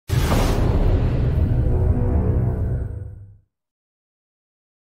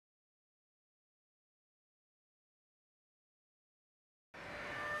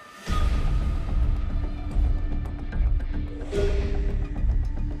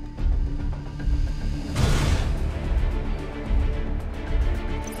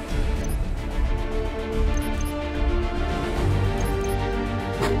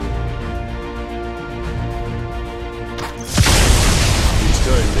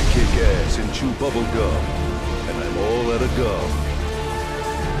ass and chew bubble gum. And I'm all out of gum.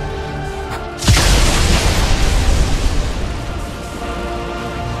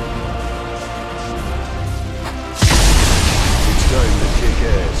 It's time to kick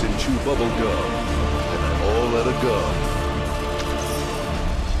ass and chew bubble gum. And I'm all out of gum.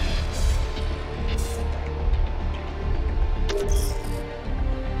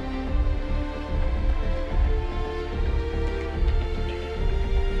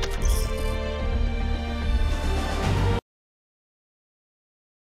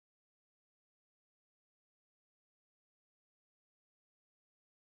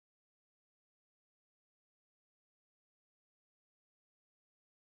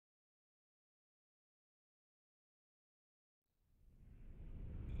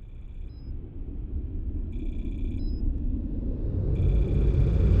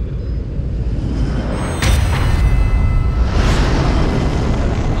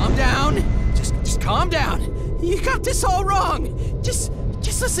 Calm down. You got this all wrong. Just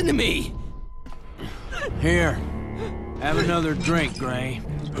listen to me. Here. Have another drink, Gray.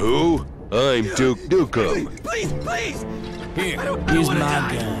 Who? I'm Duke Nukem. Please! Here, I don't use wanna my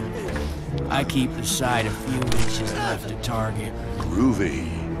die. gun. I keep the sight a few inches left to target.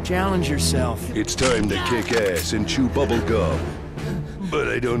 Groovy. Challenge yourself. It's time to kick ass and chew bubble gum. But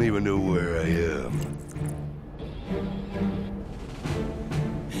I don't even know where I am.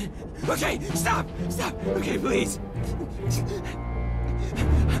 Okay, stop! Okay, please.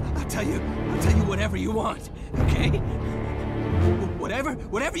 I'll tell you whatever you want, okay?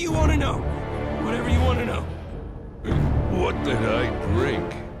 Whatever you want to know. Whatever you want to know. What did I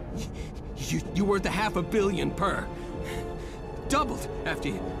drink? You worth $500 million per. Doubled after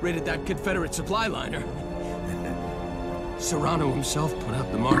you raided that Confederate supply liner. Serrano himself put out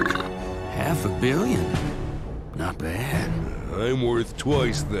the mark. $500 million? Not bad. I'm worth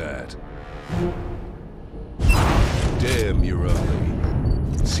twice that. Damn, you're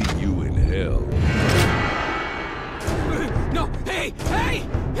ugly. See you in hell. No, hey,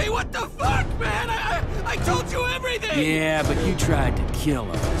 what the fuck, man? I told you everything! Yeah, but you tried to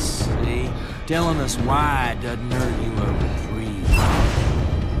kill us, see? Telling us why doesn't earn you a reprieve.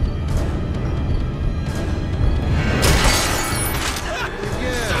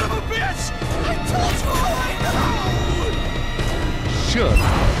 Son of a bitch! I told you all I know! Shut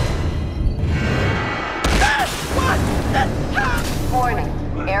up. Warning,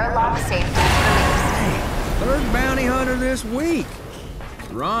 airlock safety released. Third bounty hunter this week.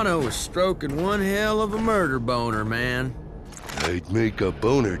 Serrano was stroking one hell of a murder boner, man. I'd make a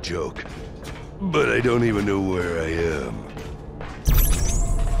boner joke, but I don't even know where I am.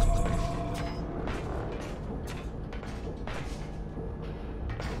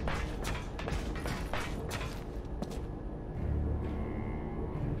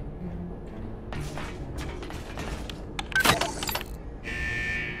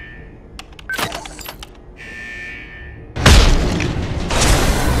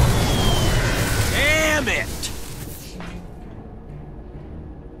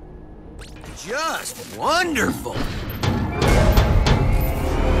 Just wonderful.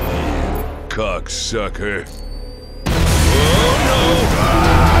 Cocksucker. Oh no!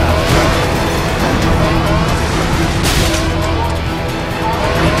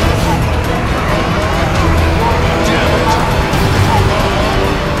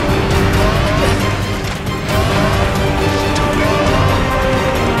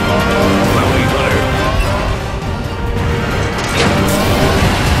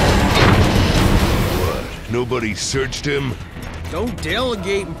 Nobody searched him? Don't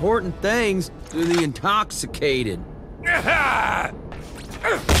delegate important things to the intoxicated. Ah,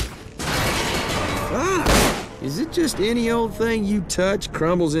 is it just any old thing you touch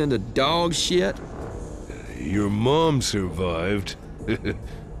crumbles into dog shit? Your mom survived.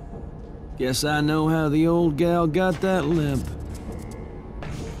 Guess I know how the old gal got that limp.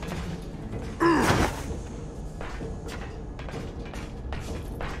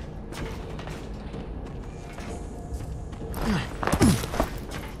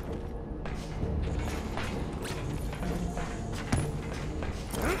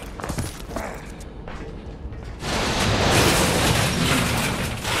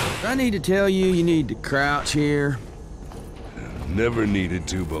 I need to tell you, you need to crouch here. Never needed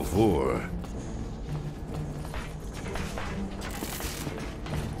to before.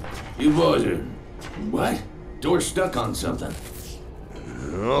 You boys are... what? Door stuck on something.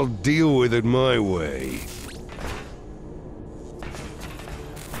 I'll deal with it my way.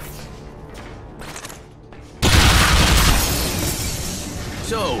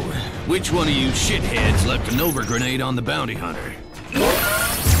 So, which one of you shitheads left an over grenade on the bounty hunter?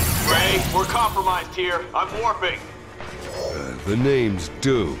 Frank? We're compromised here. I'm warping. The name's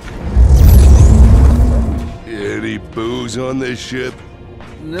Duke. Any booze on this ship?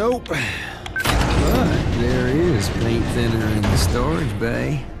 Nope. But there is paint thinner in the storage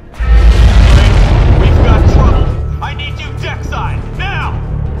bay. We've got trouble. I need you deckside, now!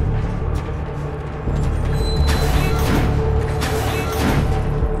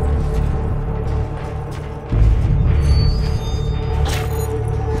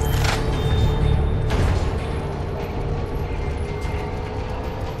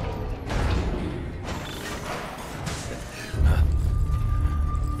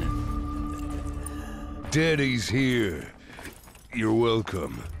 Daddy's here. You're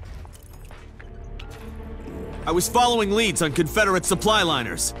welcome. I was following leads on Confederate supply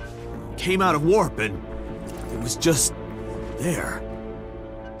liners. Came out of warp and it was just there.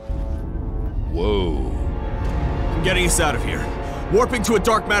 Whoa. I'm getting us out of here. Warping to a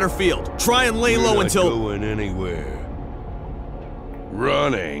dark matter field. Try and lay low until... We're not going anywhere.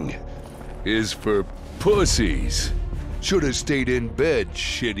 Running is for pussies. Should have stayed in bed,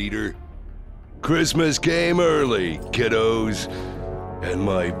 shit-eater. Christmas came early, kiddos. And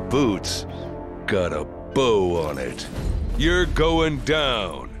my boots got a bow on it. You're going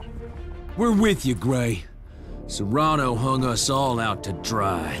down. We're with you, Gray. Serrano hung us all out to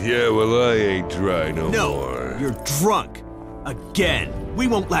dry. Yeah, well, I ain't dry no more. No, you're drunk. Again. We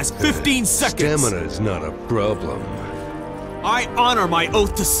won't last 15 seconds. Stamina's not a problem. I honor my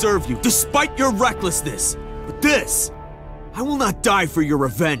oath to serve you, despite your recklessness. But this... I will not die for your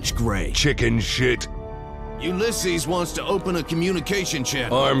revenge, Gray. Chicken shit. Ulysses wants to open a communication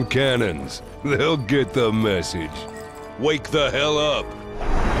channel. Arm cannons. They'll get the message. Wake the hell up.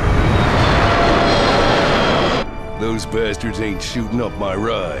 Those bastards ain't shooting up my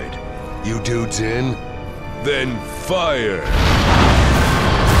ride. You dudes in? Then fire!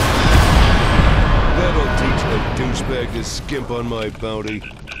 That'll teach a douchebag to skimp on my bounty.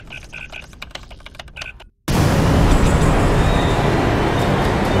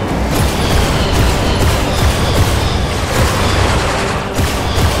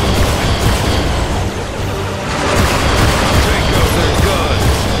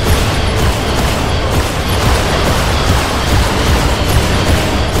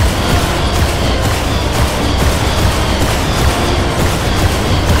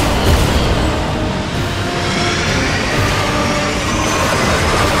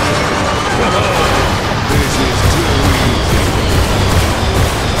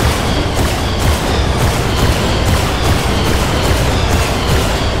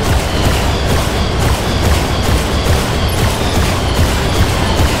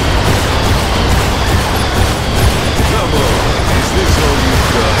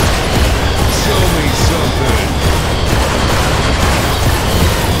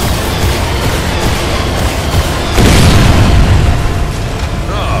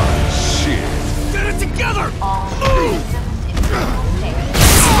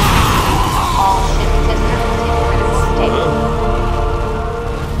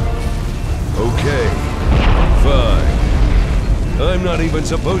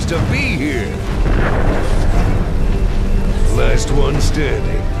 Supposed to be here. Last one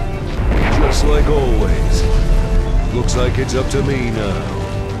standing. Just like always. Looks like it's up to me now.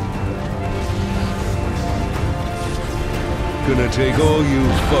 Gonna take all you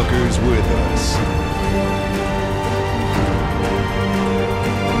fuckers with us.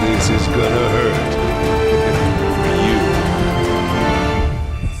 This is gonna hurt. For you.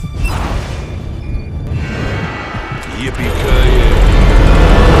 Yippee-ki-yay.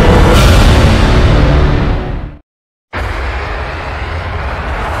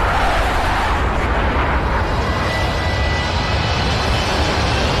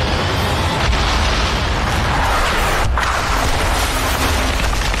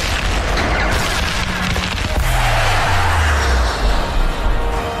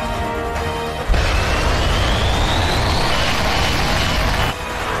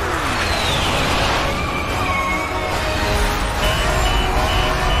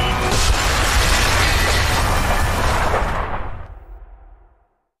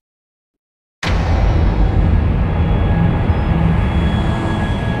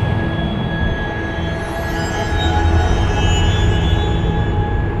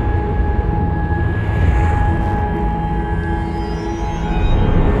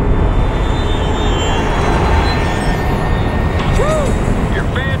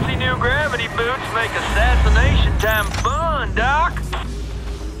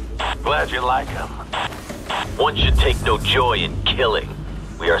 Glad you like them. One should take no joy in killing.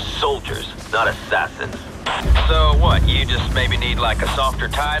 We are soldiers, not assassins. So what, you just maybe need like a softer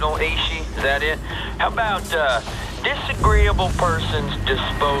title, Ishi? Is that it? How about, disagreeable person's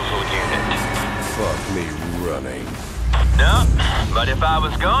disposal unit? Fuck me running. No, but if I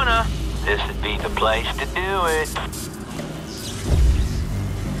was gonna, this would be the place to do it.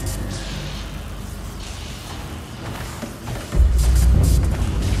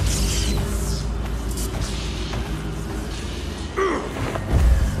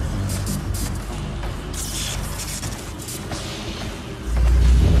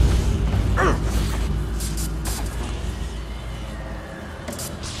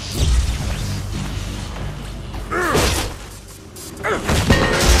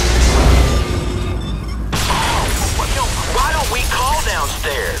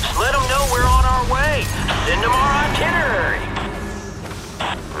 Let them know we're on our way. Send them our itinerary.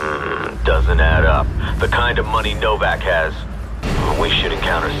 Doesn't add up. The kind of money Novak has. We should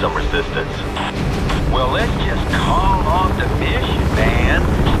encounter some resistance. Well, let's just call off the mission, man.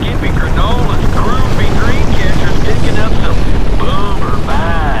 Skippy Granola's groovy dreamcatcher's picking up some boomer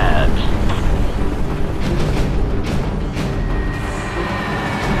vibes.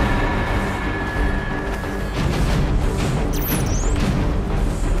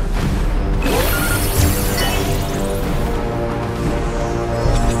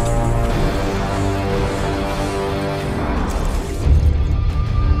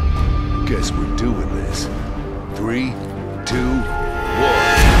 Guess we're doing this. 3, 2,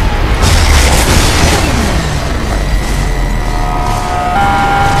 1.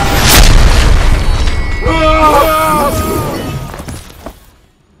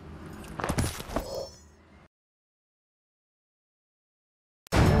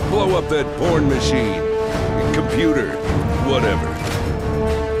 Blow up that porn machine. Computer. Whatever.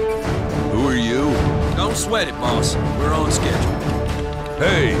 Who are you? Don't sweat it, boss. We're on schedule.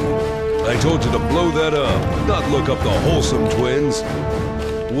 Hey! I told you to blow that up, not look up the Wholesome Twins.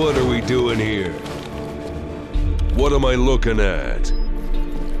 What are we doing here? What am I looking at?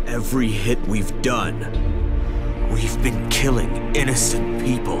 Every hit we've done, we've been killing innocent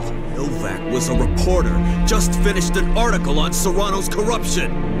people. Novak was a reporter, just finished an article on Serrano's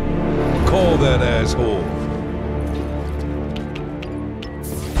corruption. Call that asshole.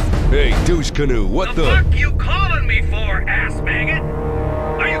 Hey, douche canoe, what the? The fuck you calling me for, ass maggot?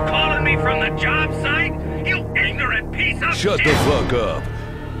 Are you calling me from the job site? You ignorant piece of Shut shit! the fuck up.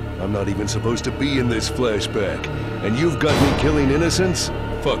 I'm not even supposed to be in this flashback. And you've got me killing innocents?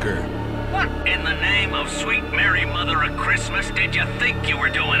 Fucker. What in the name of sweet Mary Mother of Christmas did you think you were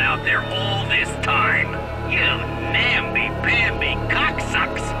doing out there all this time? You namby-pamby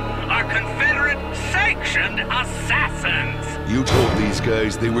cocksucks are Confederate-sanctioned assassins! You told these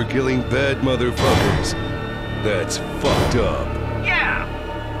guys they were killing bad motherfuckers. That's fucked up. Yeah,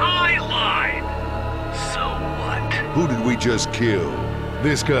 I lied. So what? Who did we just kill?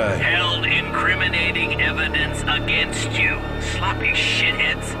 This guy? Held incriminating evidence against you, sloppy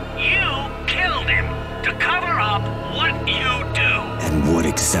shitheads. You killed him to cover up what you do. And what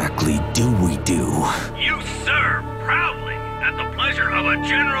exactly do we do? You serve proudly at the pleasure of a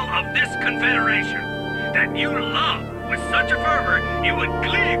general of this confederation that you love with such a fervor you would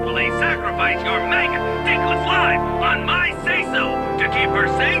gleefully sacrifice your maggot dickless life on my say-so to keep her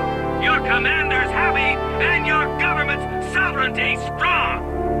safe, your commanders happy, and your government's sovereignty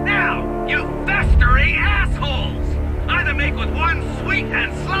strong. Now, you festering assholes! Either make with one sweet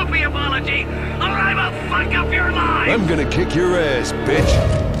and sloppy apology, or I will fuck up your lives! I'm gonna kick your ass, bitch!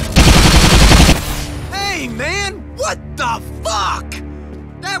 Hey, man! What the fuck?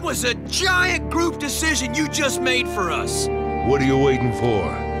 That was a giant group decision you just made for us. What are you waiting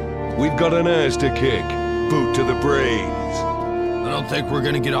for? We've got an ass to kick. Boot to the brains. I don't think we're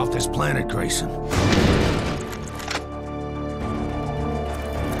gonna get off this planet, Grayson.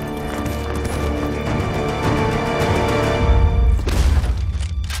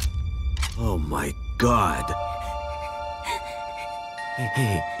 Oh my God.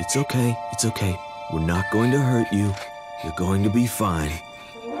 Hey, it's okay, it's okay. We're not going to hurt you. You're going to be fine.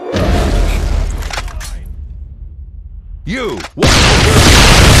 You! What?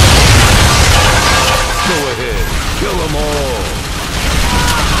 Go ahead. Kill them all.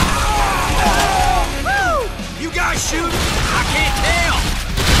 Woo! You guys shooting? I can't tell.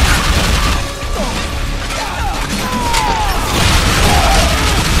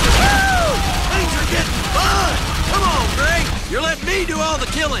 Woo! Things are getting fun. Come on, Gray. You're letting me do all the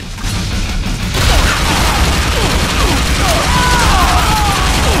killing.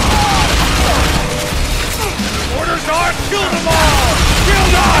 Orders are kill them all! Kill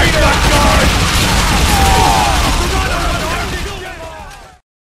the guard!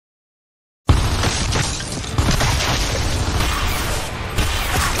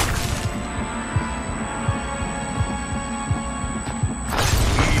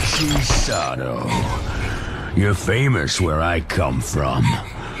 Ishi Sado. You're famous where I come from.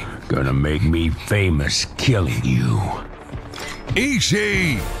 Gonna make me famous killing you.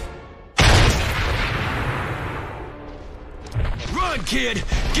 Ishi! Run, kid!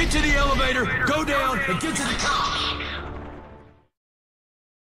 Get to the elevator, go down, and get to the cops!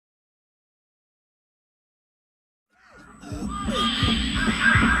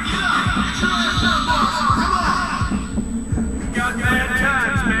 Got bad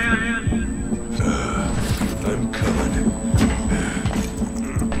times, man. I'm coming.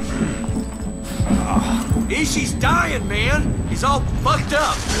 Ishi's dying, man! He's all fucked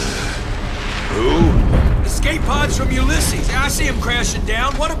up! Who? Escape pods from Ulysses. I see him crashing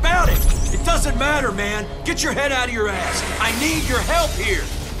down. What about it? It doesn't matter, man. Get your head out of your ass. I need your help here.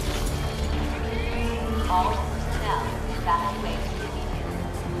 All personnel evacuate immediately.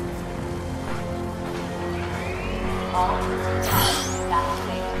 All personnel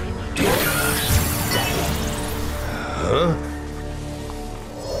evacuate immediately. Huh?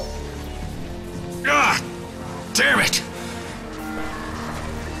 Ah! Damn it!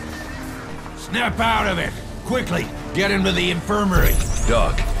 Snap out of it! Quickly! Get him to the infirmary!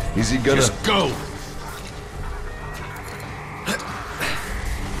 Doc, is he gonna... Just go!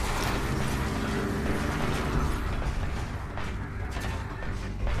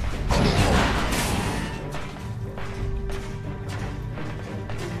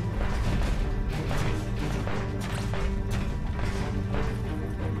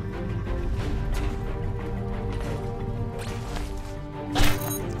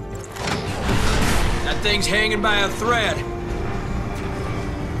 That thing's hanging by a thread.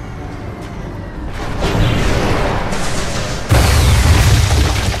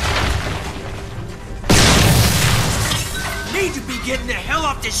 Need to be getting the hell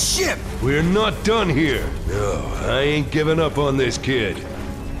off this ship! We're not done here. No, I ain't giving up on this kid.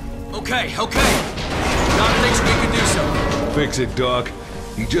 Okay. Doc thinks we can do something. Fix it, Doc.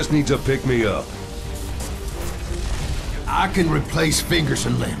 He just needs to pick me up. I can replace fingers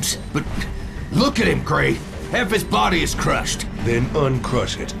and limbs, but look at him, Gray. Half his body is crushed. Then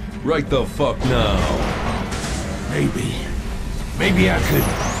uncrush it. Right the fuck now. Maybe I could,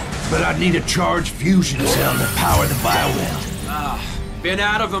 but I'd need a charged fusion cell to power the bioweld. Been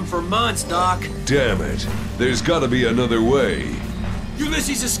out of them for months, Doc. Damn it. There's gotta be another way.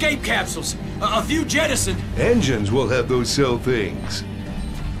 Ulysses escape capsules. A few jettisoned. Engines will have those cell things.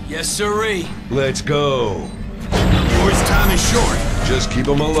 Yes, sirree. Let's go. Boys, time is short. Just keep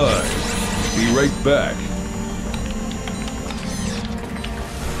them alive. Be right back.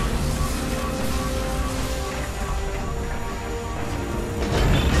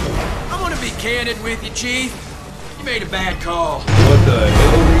 I want to be candid with you, Chief. You made a bad call. What the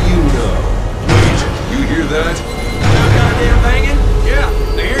hell do you know? Wait, you hear that? Now goddamn banging? Yeah,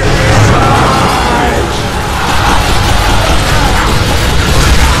 they hear it.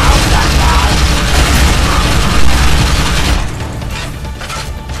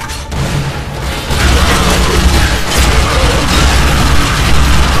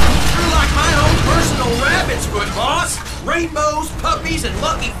 Rainbows, puppies, and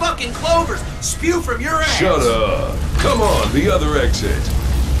lucky fucking clovers spew from your ass! Shut up! Come on, the other exit!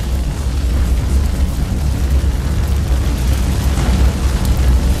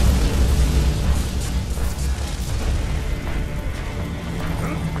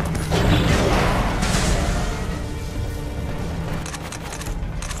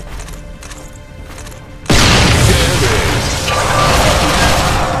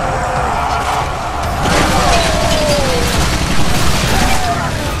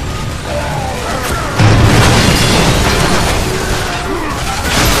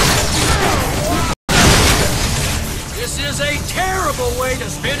 Way to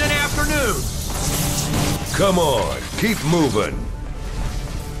spend an afternoon! Come on, keep moving.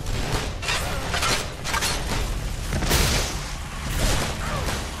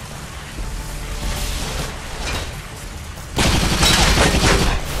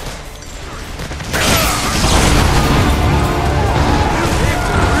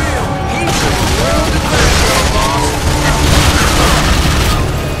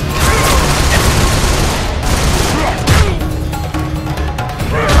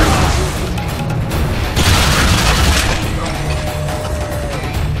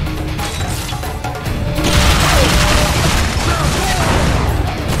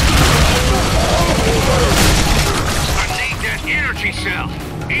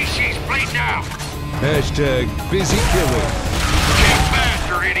 Hashtag busy killing. Get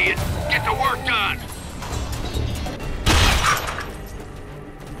faster, idiot! Get the work done!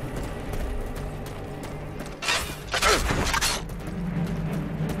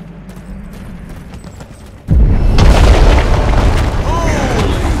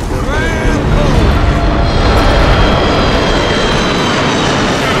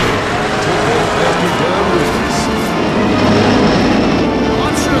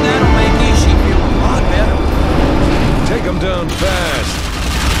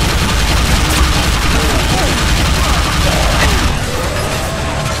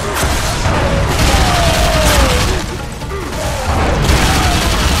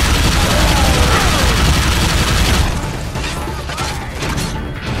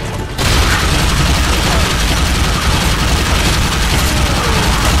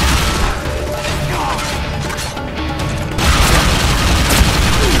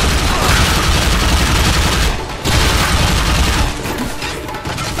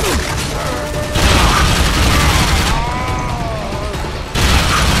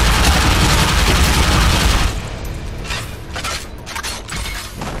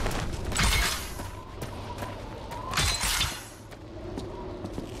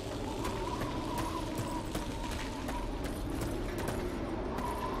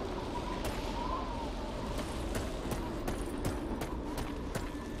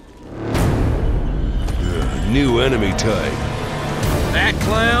 new enemy type. That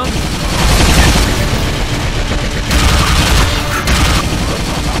clown?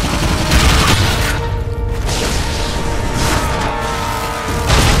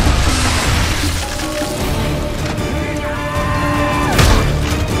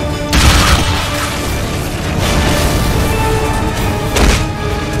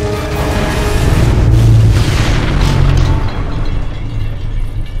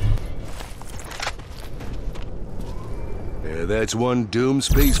 That's one doomed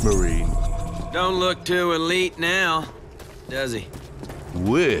space marine. Don't look too elite now, does he?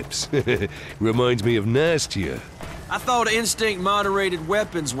 Whips. Reminds me of Nastia. I thought instinct-moderated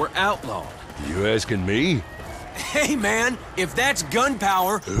weapons were outlawed. You asking me? Hey, man, if that's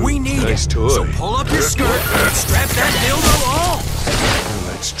gunpowder, we need nice it. Toy. So pull up your skirt and strap that dildo on.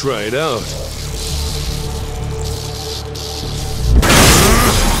 Let's try it out.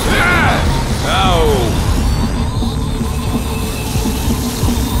 Ow!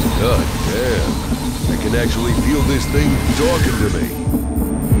 God damn. I can actually feel this thing talking to me.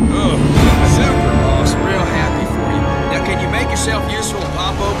 Oh, super, boss. Real happy for you. Now, can you make yourself useful and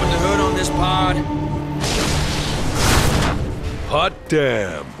pop open the hood on this pod? Hot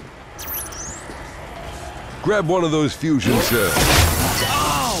damn. Grab one of those fusion cells.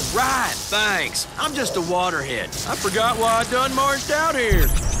 Oh, right, thanks. I'm just a waterhead. I forgot why I done marched out here.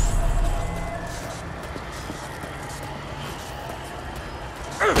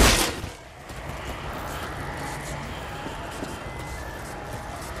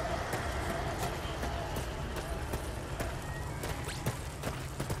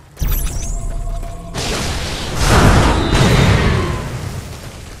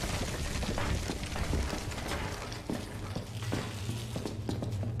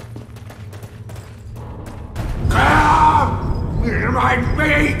 My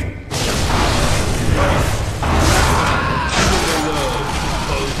feet!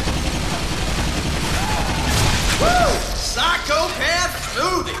 Woo! Psychopath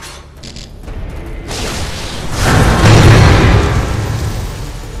smoothie!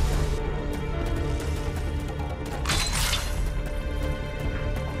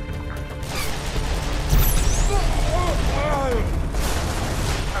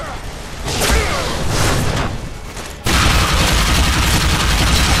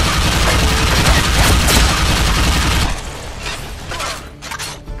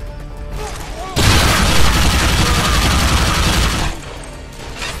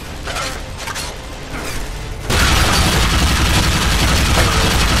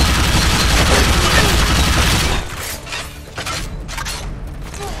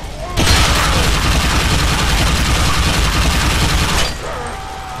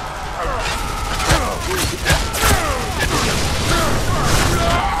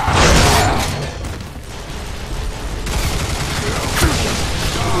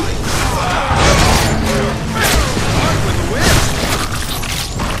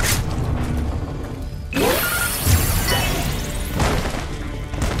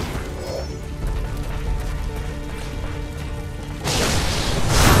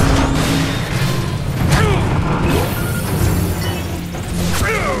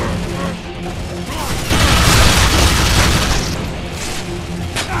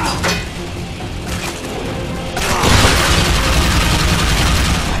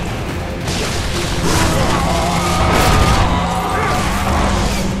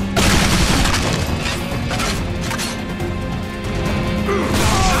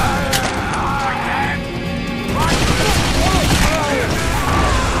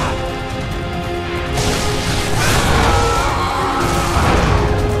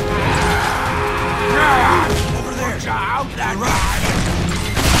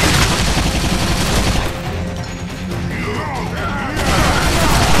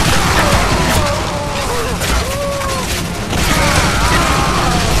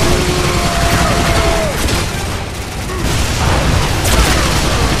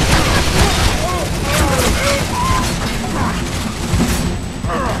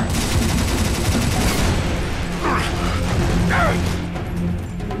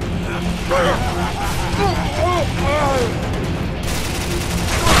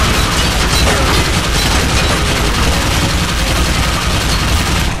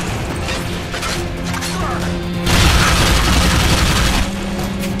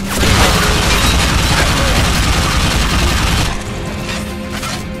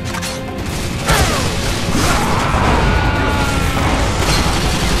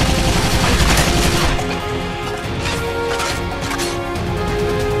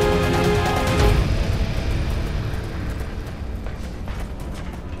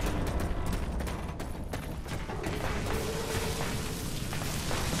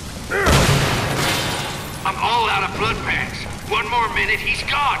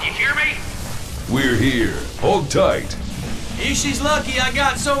 on, you hear me? We're here. Hold tight. Ishi's lucky I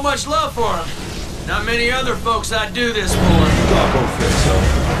got so much love for him. Not many other folks I'd do this for. Doc will fix him.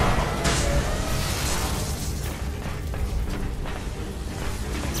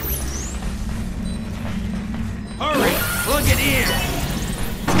 Hurry! Plug it in!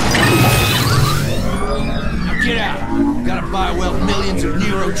 Now get out! Gotta buy well millions of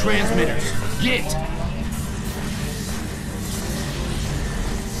neurotransmitters. Get!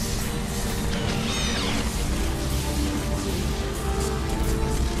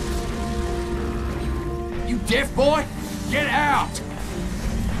 You deaf boy? Get out!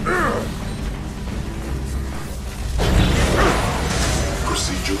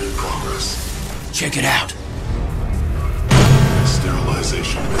 Procedure in progress. Check it out.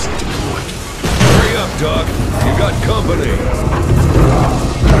 Sterilization is deployed. Hurry up, Doc. You got company.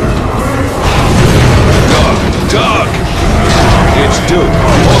 Doc! It's Duke.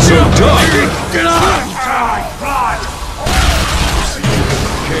 Also Doc. Get on!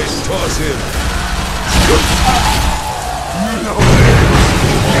 Can't toss him.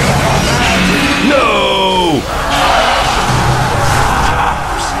 No!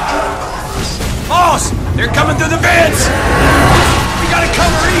 Boss! They're coming through the vents! We gotta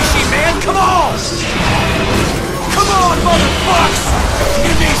cover Ishi, man! Come on! Come on, motherfucks!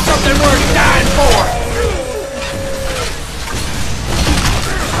 Give me something worth dying for!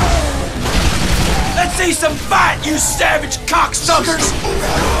 Let's see some fight, you savage cocksuckers!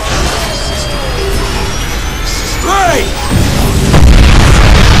 Great!